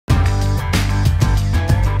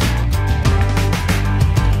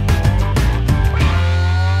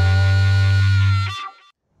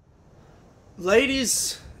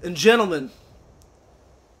Ladies and gentlemen,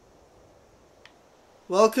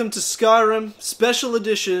 welcome to Skyrim Special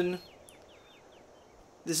Edition.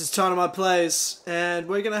 This is Tynamite Plays, and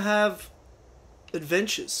we're gonna have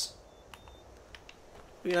adventures.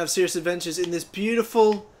 We're gonna have serious adventures in this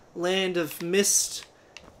beautiful land of mist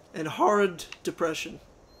and horrid depression.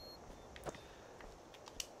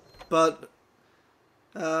 But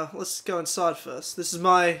let's go inside first. This is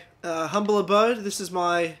my humble abode. This is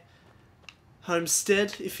my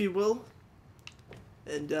homestead, if you will.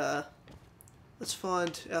 And let's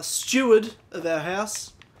find our steward of our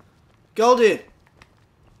house. Goldir!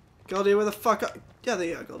 Goldir, where the fuck are... Yeah, there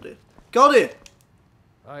you are, Goldir. Goldir!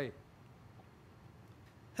 Hi.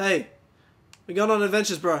 Hey, we're going on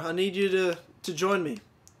adventures, bro. I need you to join me.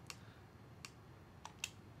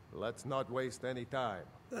 Let's not waste any time.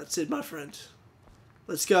 That's it, my friend.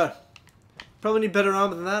 Let's go. Probably need better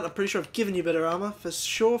armor than that. I'm pretty sure I've given you better armor. For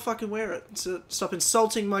sure, fucking wear it. So stop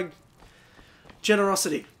insulting my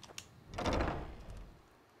generosity. How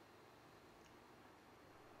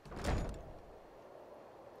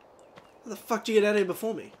the fuck do you get out of here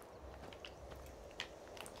before me?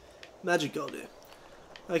 Magic Goldir.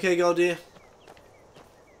 Okay, Goldir.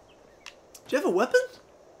 Do you have a weapon?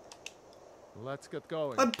 Let's get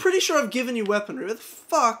going. I'm pretty sure I've given you weaponry. Where the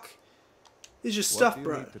fuck is your stuff, bro?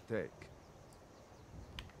 What do you need to take?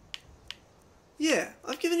 Yeah,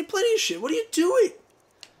 I've given you plenty of shit. What are you doing?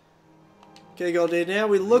 Okay, Goldir, now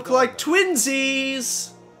we look like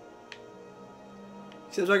twinsies!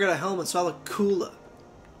 Except I got a helmet, so I look cooler.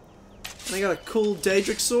 And I got a cool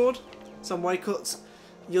Daedric sword. Some way cool.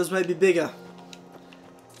 Yours may be bigger.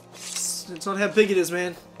 It's not how big it is,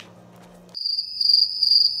 man.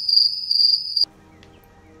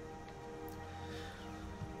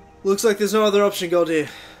 Looks like there's no other option, Goldir.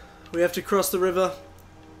 We have to cross the river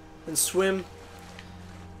and swim,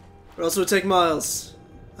 or else it would take miles.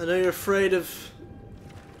 I know you're afraid of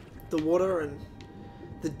the water and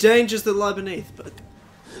the dangers that lie beneath, but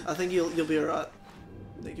I think you'll be alright.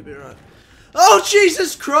 I think you'll be alright. Oh,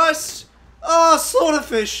 Jesus Christ! Oh,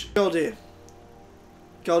 slaughterfish! Goldir.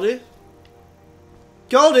 Goldir?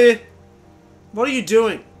 Goldir! What are you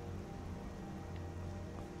doing?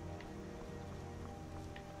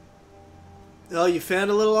 Oh, you found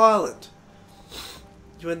a little island.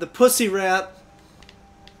 You went the pussy route.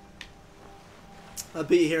 I'll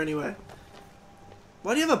beat you here anyway.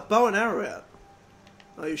 Why do you have a bow and arrow out?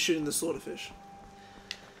 Oh, you're shooting the slaughterfish.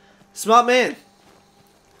 Smart man.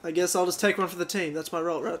 I guess I'll just take one for the team. That's my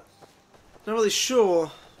role, right? Not really sure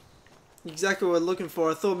exactly what we're looking for.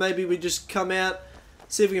 I thought maybe we'd just come out,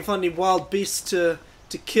 see if we can find any wild beasts to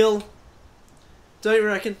kill. Don't you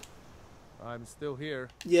reckon? I'm still here.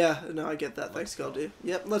 Yeah, no, I get that. Thanks, Goldir.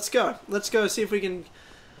 Yep, let's go. Let's go see if we can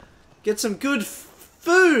get some good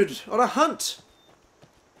food on a hunt.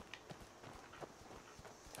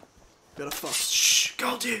 Got a fox. Shh,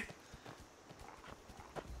 Goldir.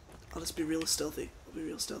 I'll just be real stealthy. I'll be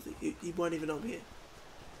real stealthy. He won't even know I'm here.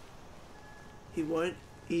 He won't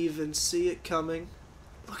even see it coming.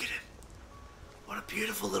 Look at him. What a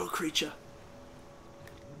beautiful little creature.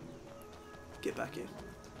 Get back here.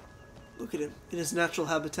 Look at him, in his natural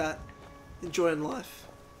habitat, enjoying life.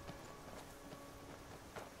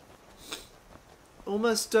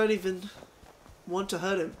 Almost don't even want to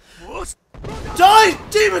hurt him. What? Die,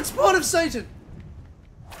 demon spawn of Satan!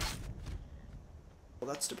 Well,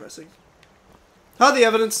 that's depressing. Hide the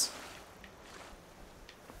evidence.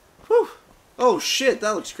 Whew. Oh shit,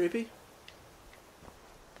 that looks creepy.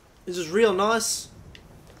 This is real nice.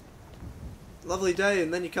 Lovely day,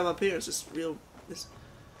 and then you come up here, it's just real...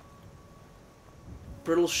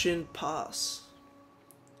 Brittle Shin Pass.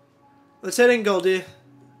 Let's head in, Goldir.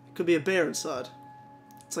 Could be a bear inside.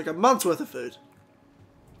 It's like a month's worth of food.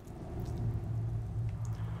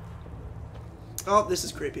 Oh, this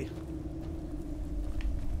is creepy.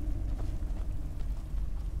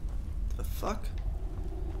 The fuck?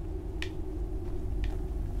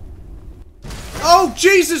 Oh,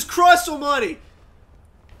 Jesus Christ almighty!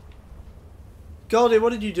 Goldir, what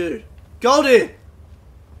did you do? Goldir!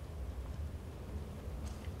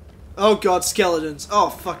 Oh god, skeletons. Oh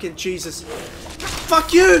fucking Jesus.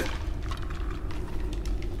 Fuck you!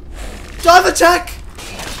 Dive attack!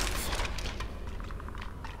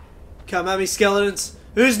 Come at me, skeletons.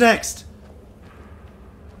 Who's next?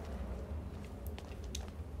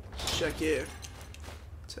 Check here.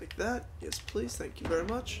 Take that. Yes, please. Thank you very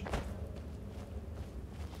much.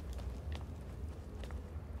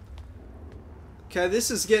 Okay, this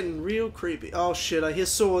is getting real creepy. Oh shit, I hear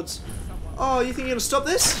swords. Oh, you think you're gonna stop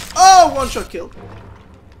this? Oh, one shot kill.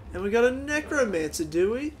 And we got a necromancer,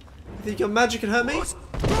 do we? You think your magic can hurt me?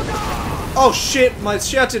 Oh shit, my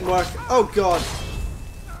shout didn't work. Oh god.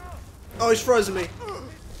 Oh, he's frozen me.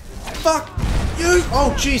 Fuck you!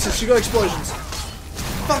 Oh Jesus, you got explosions.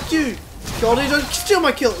 Fuck you! Goldie, don't steal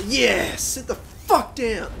my kill! Yes! Sit the fuck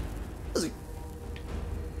down! You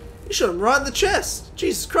shot him right in the chest!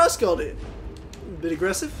 Jesus Christ, Goldie! A bit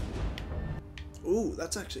aggressive. Ooh,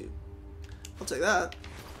 that's actually... I'll take that.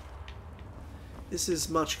 This is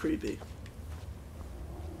much creepy.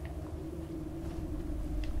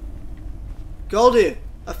 Goldie!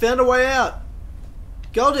 I found a way out!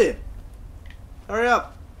 Goldie! Hurry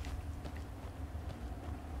up!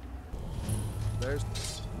 There's...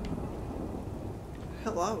 Where the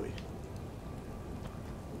hell are we?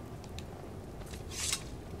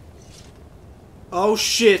 Oh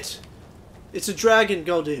shit! It's a dragon,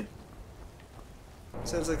 Goldie.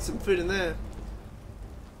 Sounds like some food in there.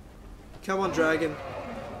 Come on, dragon.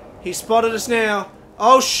 He spotted us now.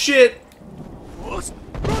 Oh shit!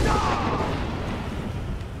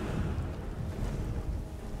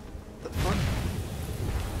 The fuck?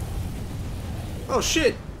 Oh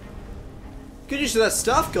shit! Good use of that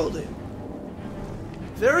stuff, Goldie.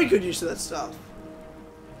 Very good use of that stuff.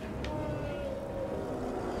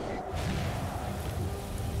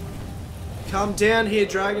 Come down here,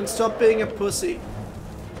 dragon. Stop being a pussy.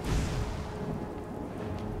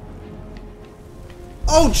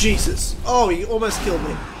 Oh, Jesus. Oh, he almost killed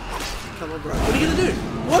me. Come on, bro. What are you gonna do?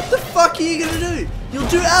 What the fuck are you gonna do? You'll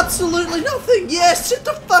do absolutely nothing. Yeah, sit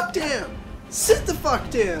the fuck down. Sit the fuck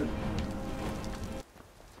down.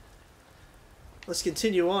 Let's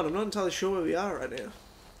continue on. I'm not entirely sure where we are right now.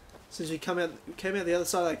 Since we came out the other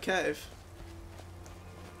side of that cave.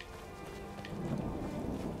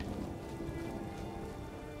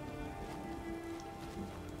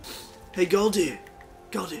 Hey, Goldie.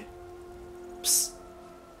 Goldie. Psst.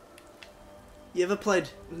 You ever played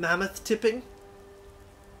mammoth tipping?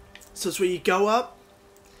 So it's where you go up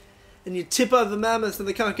and you tip over the mammoths and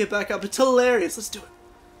they can't get back up. It's hilarious. Let's do it.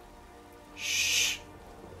 Shh.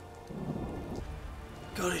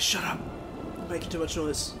 Goldie, shut up. You're making too much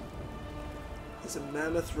noise. There's a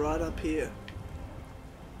mammoth right up here.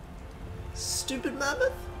 Stupid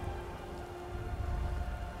mammoth?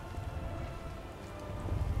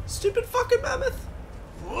 Stupid fucking mammoth.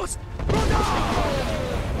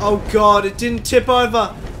 Oh god, it didn't tip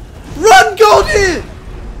over. Run, Goldie!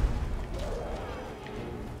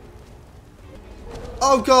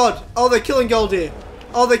 Oh god. Oh, they're killing Goldie.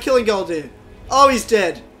 Oh, they're killing Goldie. Oh, he's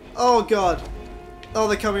dead. Oh god. Oh,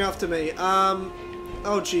 they're coming after me.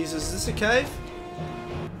 Oh Jesus, is this a cave?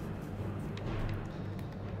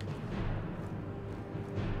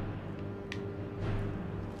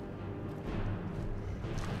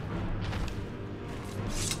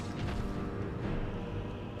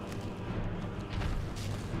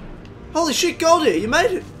 Holy shit, Goldie, you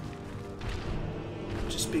made it!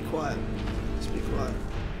 Just be quiet. Just be quiet.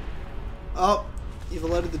 Oh, you've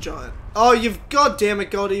alerted the giant. Oh, you've... God damn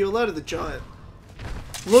it, Goldie, you alerted the giant.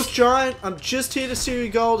 Look, giant, I'm just here to steal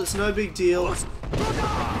your gold. It's no big deal.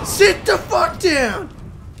 Sit the fuck down!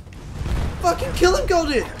 Fucking kill him,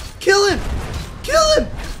 Goldie! Kill him! Kill him!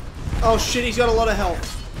 Oh shit, he's got a lot of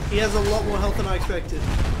health. He has a lot more health than I expected.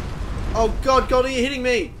 Oh god, Goldie, you're hitting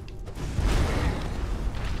me!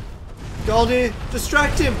 Goldie,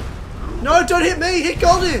 distract him! No, don't hit me! Hit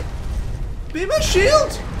Goldie! Be my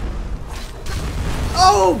shield!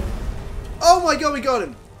 Oh! Oh my god, we got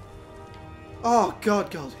him! Oh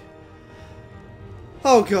god, Goldie.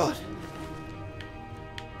 Oh god.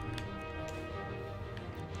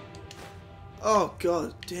 Oh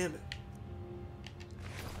god, damn it.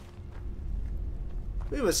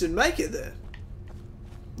 We almost didn't make it there.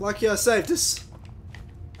 Lucky I saved us.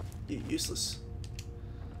 You useless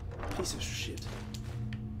piece of shit.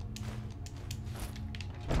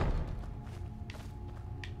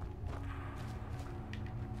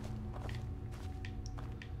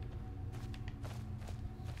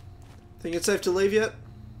 Think it's safe to leave yet?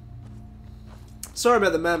 Sorry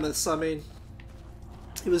about the mammoths, I mean,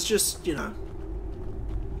 it was just, you know,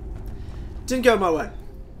 didn't go my way.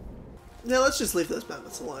 Now let's just leave those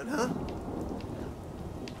mammoths alone, huh?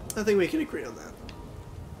 I think we can agree on that.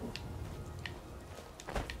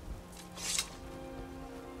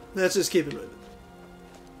 Let's just keep it moving.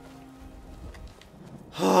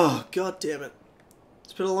 Oh, god damn it.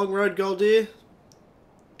 It's been a long road, Goldie.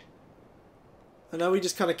 I know we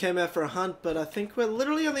just kind of came out for a hunt, but I think we're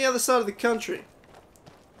literally on the other side of the country.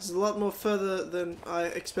 This is a lot more further than I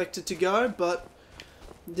expected to go, but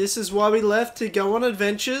this is why we left, to go on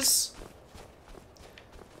adventures.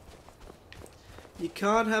 You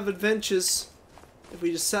can't have adventures if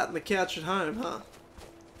we just sat on the couch at home, huh?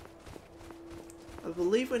 I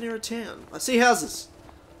believe we're near a town. I see houses.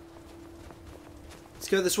 Let's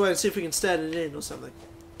go this way and see if we can stand an inn or something.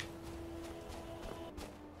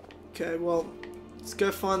 Okay, well, let's go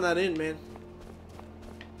find that inn, man.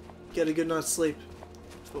 Get a good night's sleep.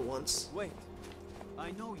 For once. Wait,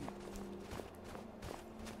 I know you.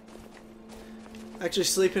 Actually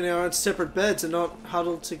sleep in our own separate beds and not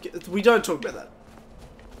huddled together. We don't talk about that.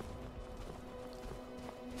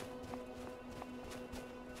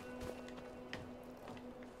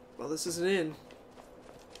 Well, this is an inn.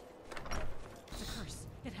 It's a curse.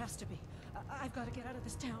 It has to be. I've got to get out of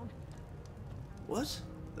this town. What?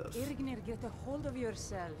 Irgnir, get a hold of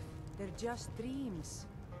yourself. They're just dreams.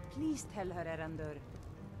 Please tell her, Erandur.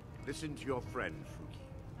 Listen to your friend, Fruki.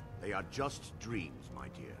 They are just dreams, my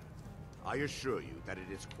dear. I assure you that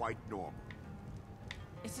it is quite normal.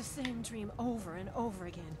 It's the same dream over and over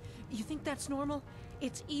again. You think that's normal?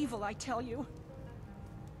 It's evil, I tell you.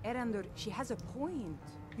 Erandur, she has a point.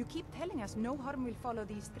 You keep telling us no harm will follow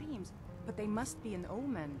these dreams, but they must be an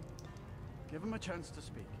omen. Give him a chance to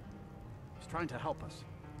speak. He's trying to help us.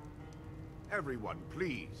 Everyone,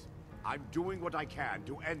 please. I'm doing what I can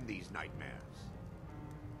to end these nightmares.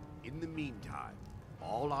 In the meantime,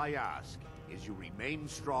 all I ask is you remain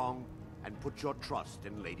strong and put your trust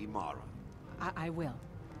in Lady Mara. I will.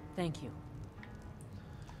 Thank you.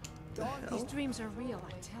 The hell? These dreams are real,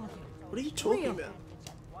 I tell you. What are you talking Real. about?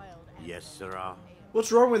 Yes, Sarah.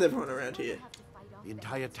 What's wrong with everyone around here? The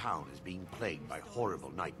entire town is being plagued by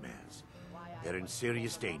horrible nightmares. They're in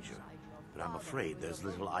serious danger, but I'm afraid there's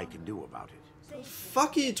little I can do about it. The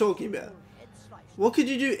fuck are you talking about? What could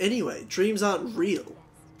you do anyway? Dreams aren't real.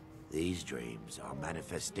 These dreams are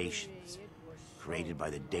manifestations created by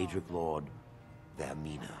the Daedric Lord,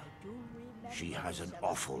 Vermina. She has an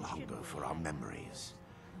awful hunger for our memories.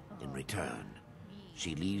 In return,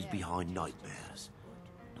 she leaves behind nightmares.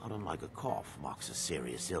 Not unlike a cough marks a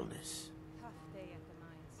serious illness.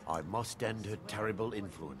 I must end her terrible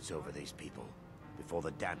influence over these people before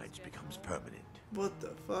the damage becomes permanent. What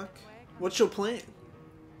the fuck? What's your plan?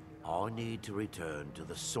 I need to return to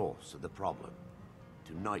the source of the problem,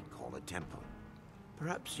 to Nightcaller Temple.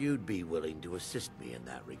 Perhaps you'd be willing to assist me in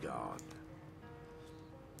that regard.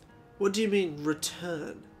 What do you mean,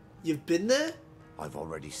 return? You've been there? I've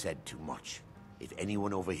already said too much. If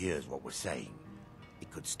anyone overhears what we're saying, it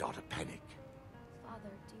could start a panic. Father,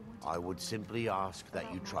 do you want to I would simply ask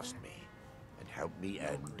that you trust me and help me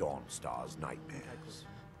end Dawnstar's nightmares.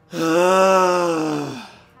 happy,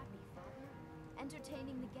 Father?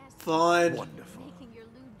 Entertaining the guests. Fine. Wonderful. Making your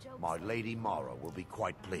lewd jokes. My Lady Mara will be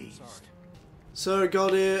quite pleased. So,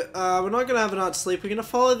 Goldir, we're not going to have a night's sleep. We're going to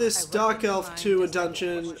follow this dark elf to a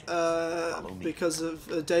dungeon because of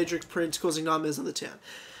Daedric Prince causing nightmares in the town.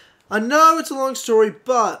 I know it's a long story,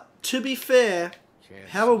 but to be fair,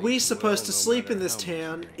 how are we supposed to sleep in this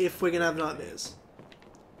town if we're going to have nightmares?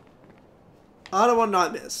 I don't want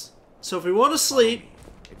nightmares. So if we want to sleep,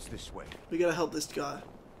 It's this way. we got to help this guy.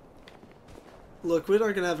 Look, we're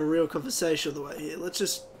not going to have a real conversation on the way here. Let's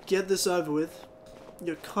just get this over with.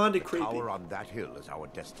 You're kind of creepy. The tower on that hill is our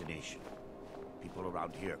destination. People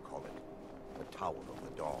around here call it the Tower of the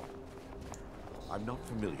Dawn. I'm not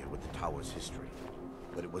familiar with the tower's history,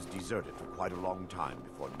 but it was deserted for quite a long time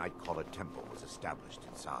before Nightcaller Temple was established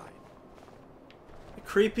inside. A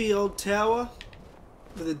creepy old tower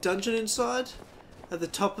with a dungeon inside at the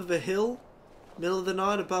top of a hill, middle of the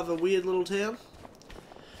night above a weird little town.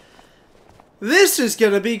 This is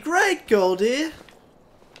going to be great, Goldir.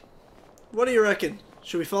 What do you reckon?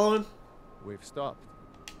 Should we follow him? We've stopped.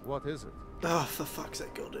 What is it? Oh, for fuck's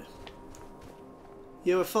sake, Goldir.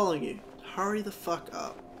 Yeah, we're following you. Hurry the fuck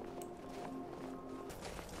up.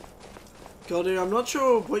 Goldir, I'm not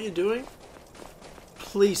sure what you're doing.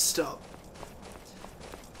 Please stop.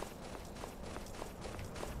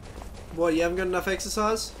 What, you haven't got enough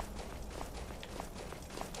exercise?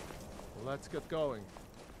 Let's get going.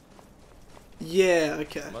 Yeah,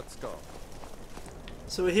 okay. Let's go.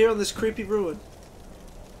 So we're here on this creepy ruin.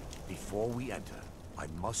 Before we enter, I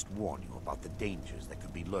must warn you about the dangers that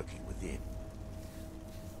could be lurking within.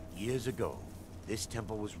 Years ago, this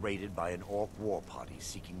temple was raided by an orc war party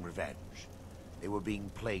seeking revenge. They were being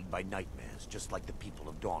plagued by nightmares, just like the people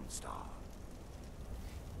of Dawnstar.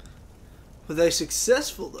 Were they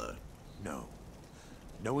successful, though? No.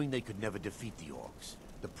 Knowing they could never defeat the orcs,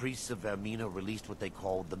 the priests of Vermina released what they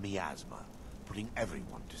called the miasma, putting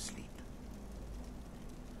everyone to sleep.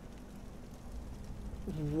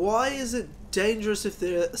 Why is it dangerous if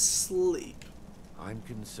they're asleep? I'm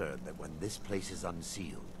concerned that when this place is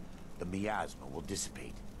unsealed, the miasma will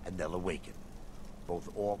dissipate and they'll awaken.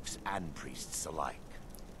 Both orcs and priests alike.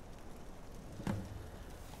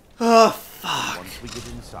 Oh, Fuck. Once we get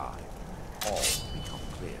inside, all will become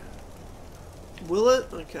clear. Will it?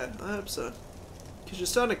 Okay, I hope so. Because you're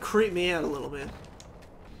starting to creep me out a little, man.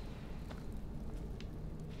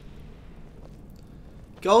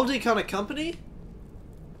 Goldie kind of company?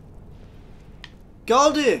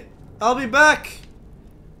 Goldie! I'll be back!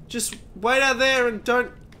 Just wait out there and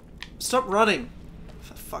don't... Stop running.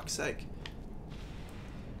 For fuck's sake.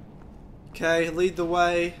 Okay, lead the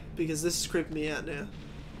way, because this is creeping me out now.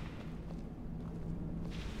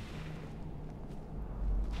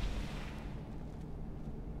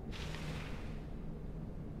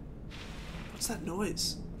 What's that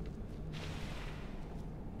noise?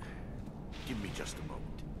 Give me just a moment.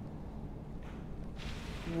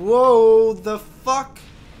 Whoa, the fuck?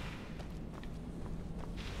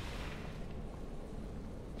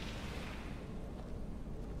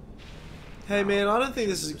 Hey man, I don't think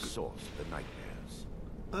this is the source of the nightmares.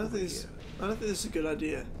 I don't think this is a good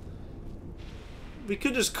idea. We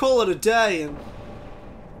could just call it a day and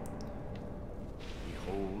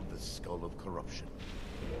Behold the skull of corruption,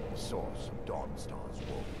 the source of Dawnstar's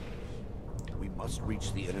woes. We must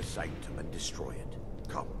reach the inner sanctum and destroy it.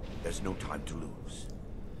 Come, there's no time to lose.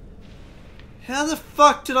 how the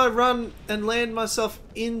fuck did I run and land myself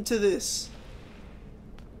into this?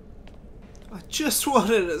 I just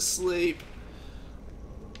wanted to sleep.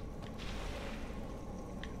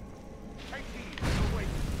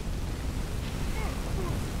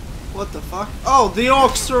 What the fuck? Oh, the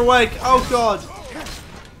orcs are awake! Oh god!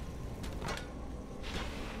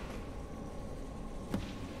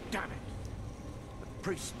 Damn it! The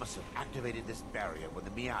priest must have activated this barrier when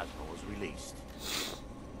the miasma was released.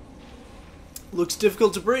 Looks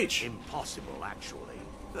difficult to breach. Impossible, actually.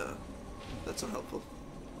 No, that's not helpful.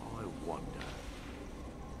 I wonder.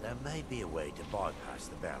 There may be a way to bypass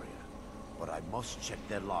the barrier, but I must check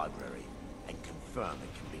their library and confirm it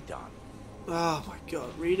can be done. Oh my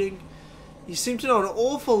god, reading? You seem to know an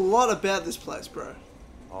awful lot about this place, bro.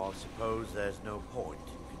 I suppose there's no point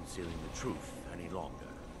in concealing the truth any longer.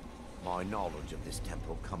 My knowledge of this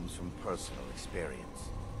temple comes from personal experience.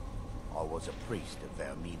 I was a priest of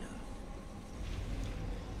Vermina.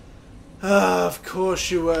 Ah, of course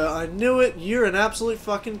you were. I knew it. You're an absolute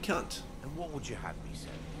fucking cunt. And what would you have me say?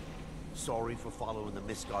 Sorry for following the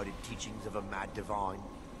misguided teachings of a mad divine?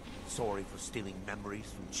 Sorry for stealing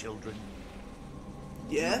memories from children?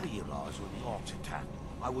 Yeah? You realize when the orcs attacked,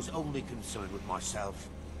 I was only concerned with myself.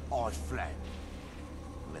 I fled.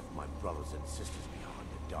 Left my brothers and sisters behind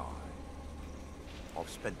to die. I've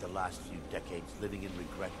spent the last few decades living in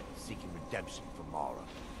regret and seeking redemption from Mara.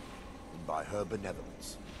 And by her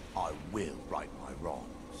benevolence, I will right my wrongs.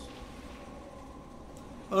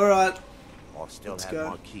 Alright. I still Let's have go.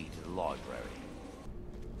 my key to the library.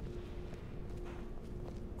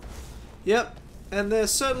 Yep. And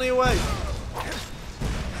there's certainly a way.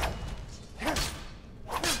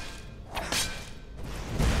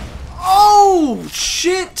 Oh,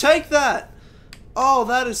 shit! Take that! Oh,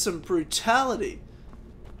 that is some brutality.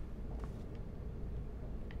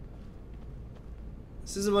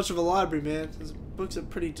 This isn't much of a library, man. These books are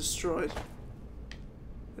pretty destroyed.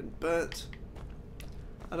 And burnt.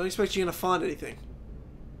 I don't expect you're gonna find anything.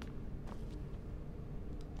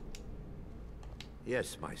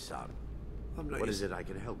 Yes, my son. I'm not What is used- it I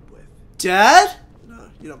can help with? Dad? No,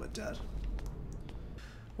 you're not my dad.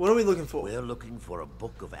 What are we looking for? We're looking for a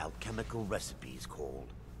book of alchemical recipes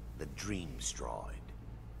called the Dream Stride.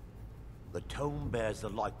 The tome bears the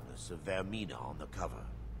likeness of Vermina on the cover.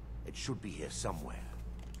 It should be here somewhere.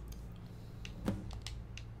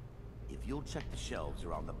 If you'll check the shelves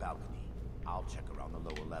around the balcony, I'll check around the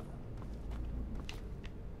lower level.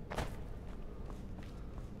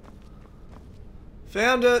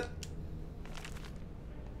 Found it!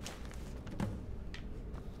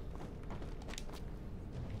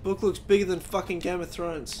 Book looks bigger than fucking Game of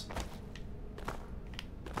Thrones.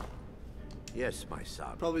 Yes, my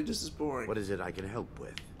son. Probably just as boring. What is it I can help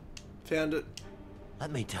with? Found it.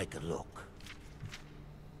 Let me take a look.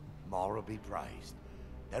 Mara be praised.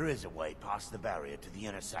 There is a way past the barrier to the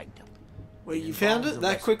inner sanctum. Wait, you found involves it a that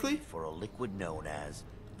recipe quickly? For a liquid known as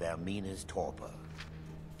Vermina's torpor.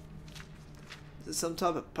 Is it some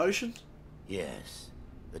type of potion? Yes.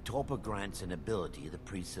 The torpor grants an ability the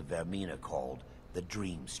priests of Vermina called the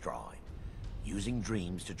Dream Stride, using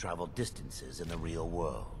dreams to travel distances in the real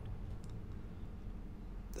world.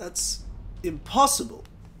 That's impossible.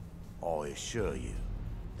 I assure you,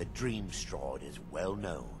 the Dream Stride is well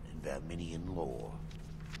known in Verminian lore.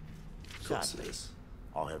 Of course it Sadly, is.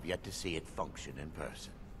 I have yet to see it function in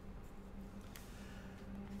person.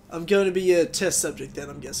 I'm going to be a test subject then,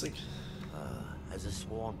 I'm guessing. As a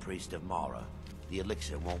sworn priest of Mara, the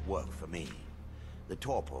elixir won't work for me. The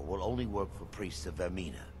torpor will only work for priests of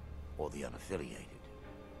Vermina, or the unaffiliated.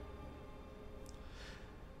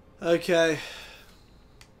 Okay.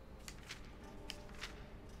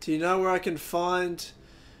 Do you know where I can find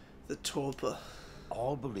the torpor?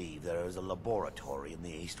 All believe there is a laboratory in the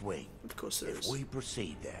East Wing. Of course there If is. we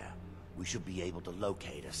proceed there, we should be able to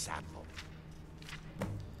locate a sample.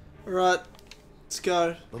 Alright, let's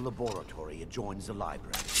go. The laboratory adjoins the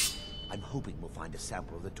library. I'm hoping we'll find a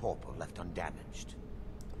sample of the torpor left undamaged.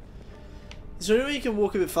 Is there any way you can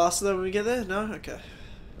walk a bit faster though when we get there? No? Okay.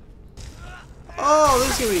 Oh,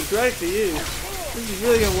 this is going to be great for you. This is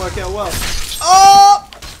really going to work out well. Oh!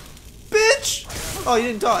 Bitch! Oh, you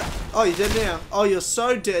didn't die. Oh, you're dead now. Oh, you're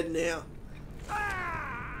so dead now.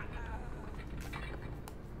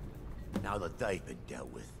 Now that they've been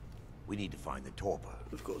dealt with, we need to find the torpor.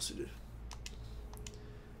 Of course you do.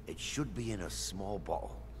 It should be in a small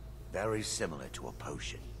bottle, very similar to a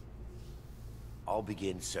potion. I'll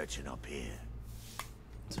begin searching up here.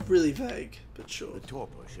 It's really vague, but sure. The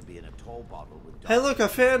torpor should be in a tall bottle with... Hey look, I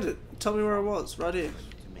found it. Tell me where it was. Right here.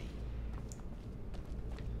 To me.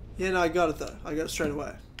 Yeah, no, I got it though. I got it straight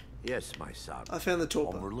away. Yes, my son. I found the I'm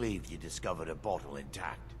torpor. relieved you discovered a bottle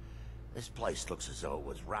intact. This place looks as though it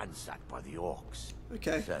was ransacked by the orcs.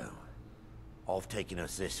 Okay. So, I've taken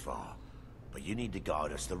us this far, but you need to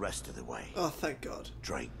guide us the rest of the way. Oh, thank God.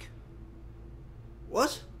 Drink.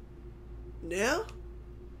 What? Now?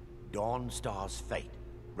 Dawnstar's fate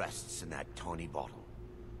rests in that tiny bottle.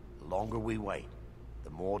 The longer we wait, the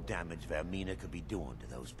more damage Vermina could be doing to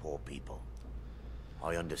those poor people.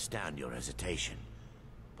 I understand your hesitation,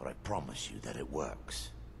 but I promise you that it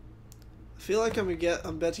works. I feel like I'm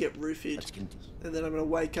about to get roofied, Let's continue. and then I'm gonna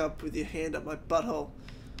wake up with your hand up my butthole.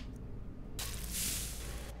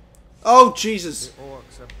 Oh Jesus! The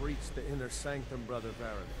orcs have breached the inner sanctum, Brother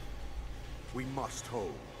Baron. We must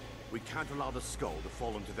hold. We can't allow the skull to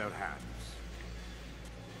fall into their hands.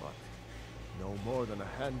 But no more than a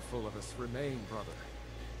handful of us remain, brother.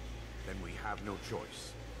 Then we have no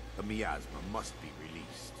choice. The miasma must be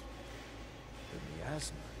released. The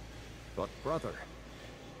miasma. But brother,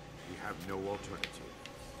 We have no alternative.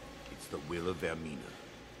 It's the will of Vermina.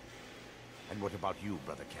 And what about you,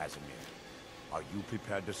 Brother Casimir? Are you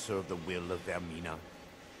prepared to serve the will of Vermina?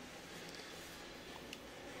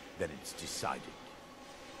 Then it's decided.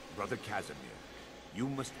 Brother Casimir, you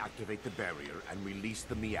must activate the barrier and release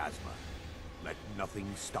the miasma. Let nothing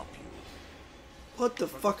stop you. What the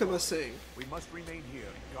fuck am I saying? We must remain here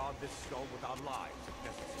and guard this skull with our lives if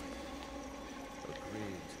necessary.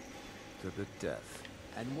 agreed to the death.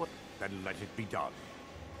 And what? Then let it be done.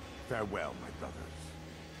 Farewell, my brothers.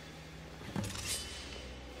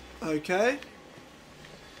 Okay.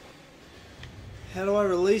 How do I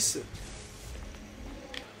release it?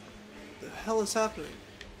 The hell is happening?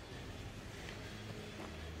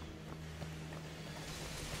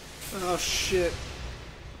 Oh shit.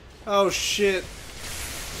 Oh shit.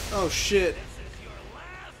 Oh shit.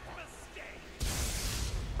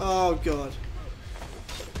 Oh god.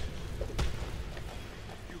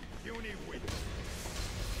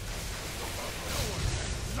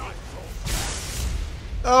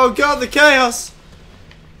 Oh god, the chaos!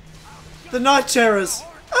 The night terrors!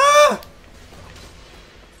 Ah!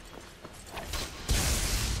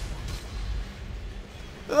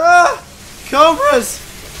 Ah! Cobras!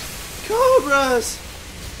 Cobras!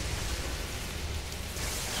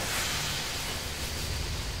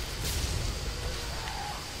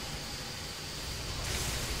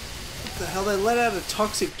 What the hell, they let out a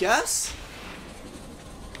toxic gas?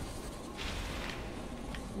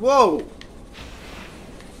 Whoa!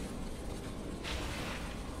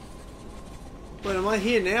 Wait, am I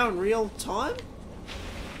here now in real time?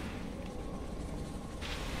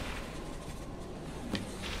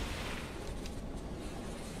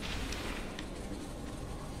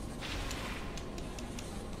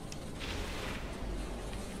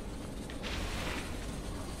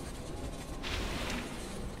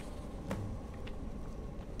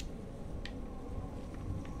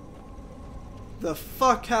 The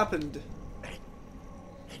fuck happened?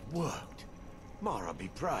 It worked. Mara be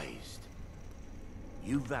praised.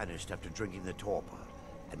 You vanished after drinking the torpor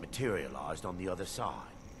and materialized on the other side.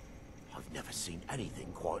 I've never seen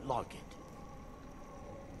anything quite like it.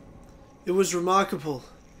 It was remarkable.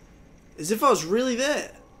 As if I was really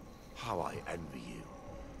there. How I envy you.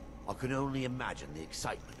 I can only imagine the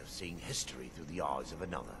excitement of seeing history through the eyes of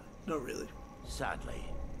another. Not really. Sadly,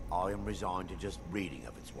 I am resigned to just reading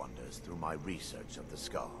of its wonders through my research of the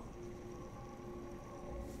skull.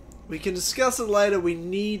 We can discuss it later. We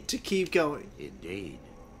need to keep going. Indeed.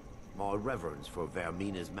 My reverence for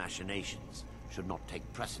Vermina's machinations should not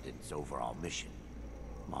take precedence over our mission.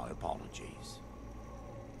 My apologies.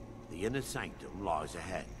 The inner sanctum lies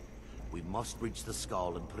ahead. We must reach the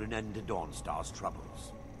skull and put an end to Dawnstar's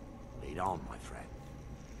troubles. Lead on, my friend.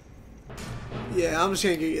 Yeah, I'm just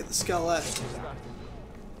gonna go get the skull out.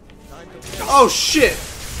 Oh shit!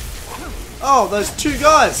 Oh, those two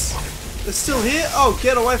guys! They're still here? Oh,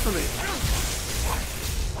 get away from me.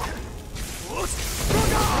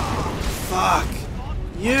 Fuck.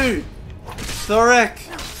 You! Thorek!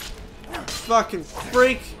 Fucking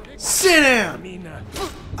freak! Sit down!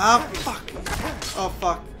 Ah, fuck. Oh,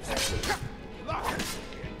 fuck.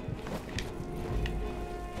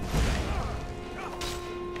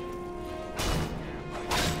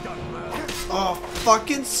 Oh,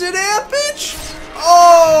 fucking sit down, bitch!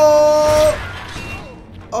 Oh!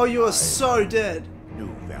 Oh, you are so dead.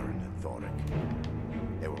 New Varen and Thoric.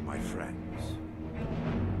 They were my friends.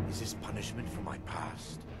 Is this punishment for my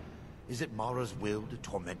past? Is it Mara's will to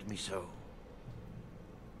torment me so?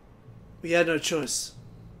 We had no choice.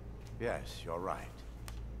 Yes, you're right.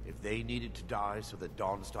 If they needed to die so that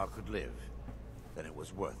Dawnstar could live, then it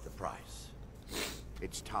was worth the price.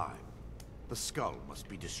 It's time. The skull must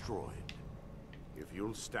be destroyed. If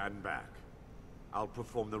you'll stand back, I'll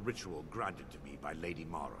perform the ritual granted to me by Lady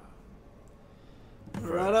Mara.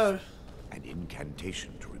 Righto. An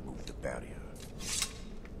incantation to remove the barrier.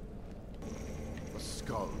 The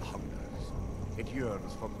skull hungers. It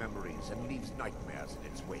yearns for memories and leaves nightmares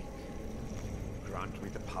in its wake. Grant me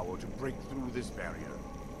the power to break through this barrier,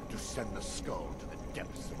 and to send the skull to the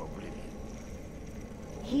depths of oblivion.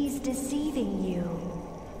 He's deceiving you.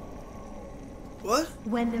 What?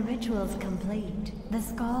 When the ritual's complete, the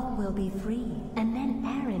skull will be free, and then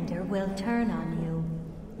Arender will turn on you.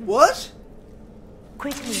 What?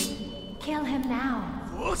 Quickly, kill him now.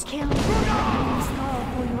 Kill him and claim the skull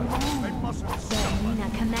for your own.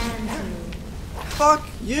 Daedric commands you. Fuck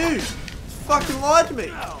you! You fucking lied to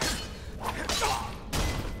me!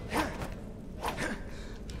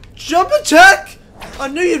 Jump attack! I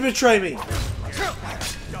knew you'd betray me!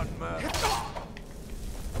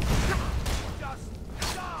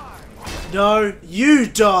 No, you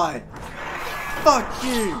die! Fuck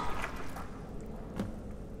you!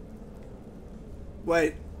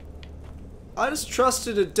 Wait. I just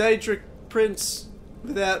trusted a Daedric prince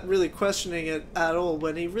without really questioning it at all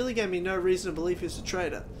when he really gave me no reason to believe he was a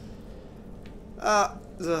traitor.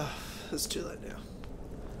 It's too late now.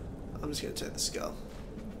 I'm just gonna take the skull.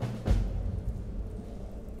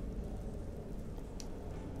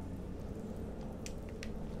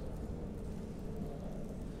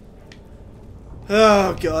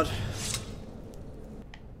 Oh god.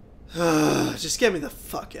 Just get me the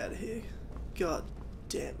fuck out of here. God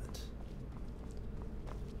damn it.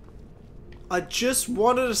 I just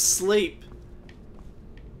wanted to sleep.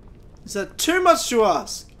 Is that too much to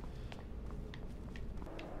ask?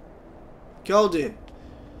 Goldir,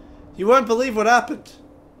 you won't believe what happened.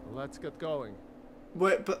 Let's get going.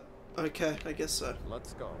 Wait, but... Okay, I guess so.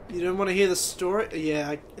 Let's go. You don't want to hear the story?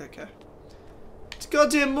 Yeah, okay. It's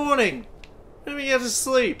goddamn morning. Let me get to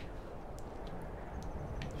sleep.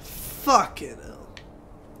 Fucking hell.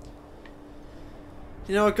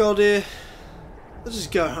 You know what, Goldir? Let's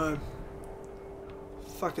just go home.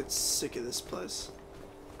 Fucking sick of this place.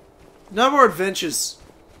 No more adventures.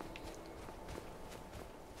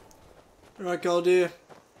 Alright, Goldir.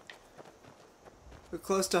 We're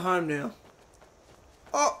close to home now.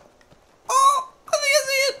 Oh! Oh! I think I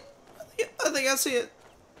see it! I think I see it.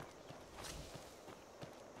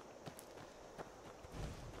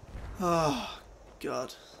 Oh,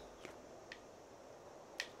 God.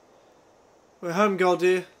 We're home,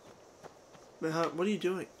 Goldir. We're home. What are you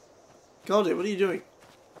doing? Goldir, what are you doing?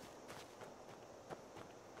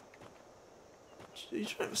 Are you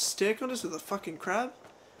trying to have a stare contest with a fucking crab?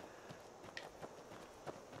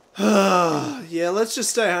 Yeah, let's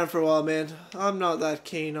just stay home for a while, man. I'm not that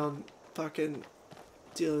keen on fucking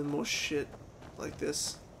dealing with more shit like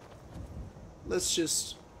this. Let's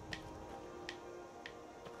just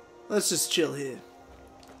chill here.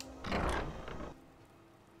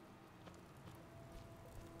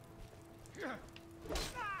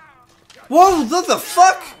 Whoa, what the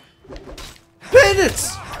fuck?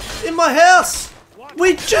 Bandits! In my house!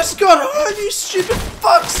 We just got home, you stupid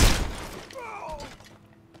fucks!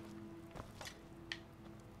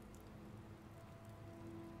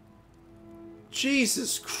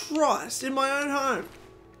 Jesus Christ, in my own home.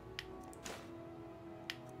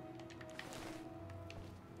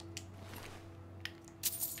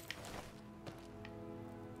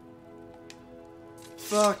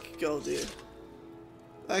 Fuck, Goldir.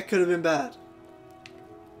 That could have been bad.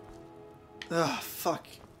 Ah, fuck.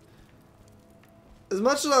 As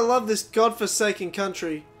much as I love this godforsaken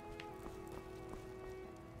country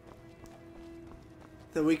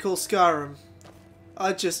that we call Skyrim,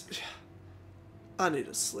 I need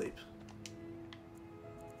to sleep.